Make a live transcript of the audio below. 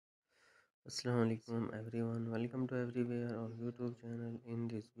Assalamu alaikum everyone, welcome to everywhere our YouTube channel. In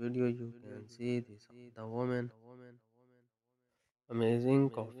this video you can see this the woman amazing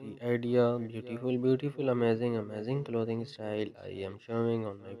coffee idea, beautiful amazing clothing style I am showing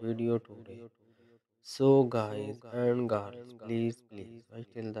on my video today. So guys and girls, please watch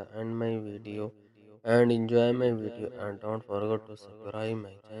till the end my video and enjoy my video, and don't forget to subscribe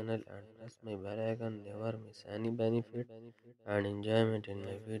my channel and press my bell icon. Never miss any benefit and enjoyment in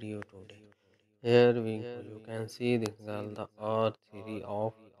my video today. Here we go. You can see this girl, the R3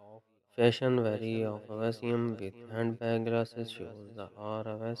 of fashion vary of Avasium with handbag glasses shows the R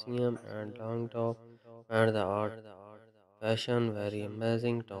Avasium and long top, and the art fashion very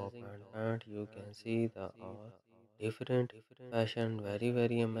amazing top and pant. You can see the R different fashion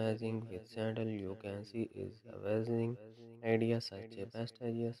very amazing with sandal. You can see is amazing idea, such a best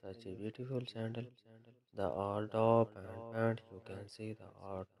idea, such a beautiful sandal. The R top and pant. You can see the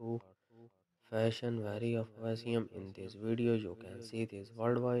R2 fashion vary of Vasim. In this video you can see this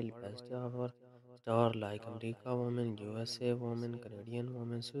worldwide best ever star like America woman, USA woman, Canadian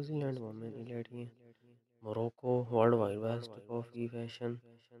woman, Switzerland woman, Italy, Morocco, worldwide best coffee fashion.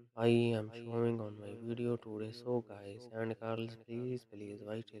 I am showing on my video today. So guys and girls, please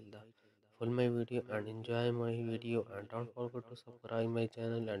wait till the full my video and enjoy my video, and don't forget to subscribe my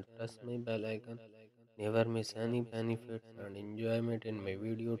channel and press my bell icon. Never miss any benefits and enjoyment in my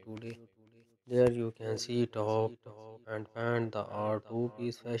video today. There you can see top and pant, the are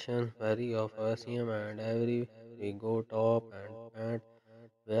two-piece fashion, very of ASEAN, and every we go top and pant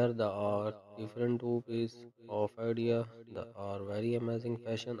where the are different two-piece of idea, the are very amazing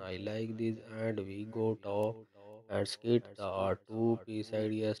fashion. I like this, and we go top and skit, the are two-piece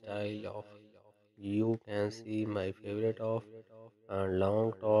idea style of. You can see my favorite of and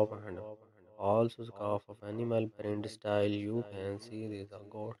long top and also scarf of animal print style. You can see this a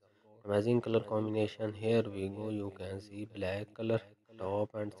god amazing color combination. Here we go. You can see black color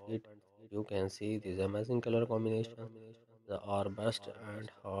top and skit. You can see this amazing color combination. The are best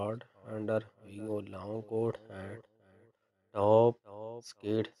and hard under. We go long coat and top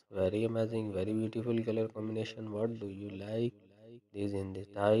skit. Very amazing, very beautiful color combination. What do you like? This in this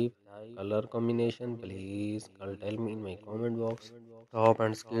type color combination? Please tell me in my comment box. Top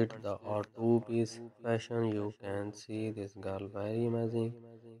and skit, the are two-piece fashion. You can see this girl very amazing.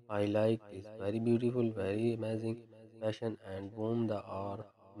 I like this very beautiful, very amazing fashion, and boom, the are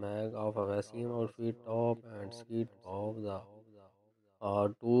mag of a Vaseem outfit, top and skit of the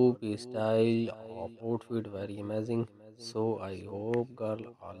two-piece style of outfit, very amazing. So I hope girl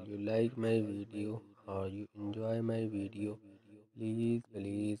all you like my video or you enjoy my video.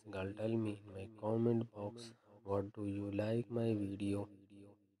 Please girl tell me in my comment box what do you like my video.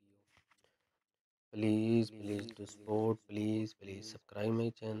 Please to support, please subscribe my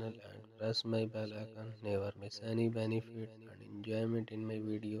channel and press my bell icon. Never miss any benefit and enjoyment in my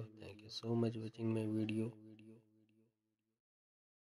video. Thank you so much watching my video.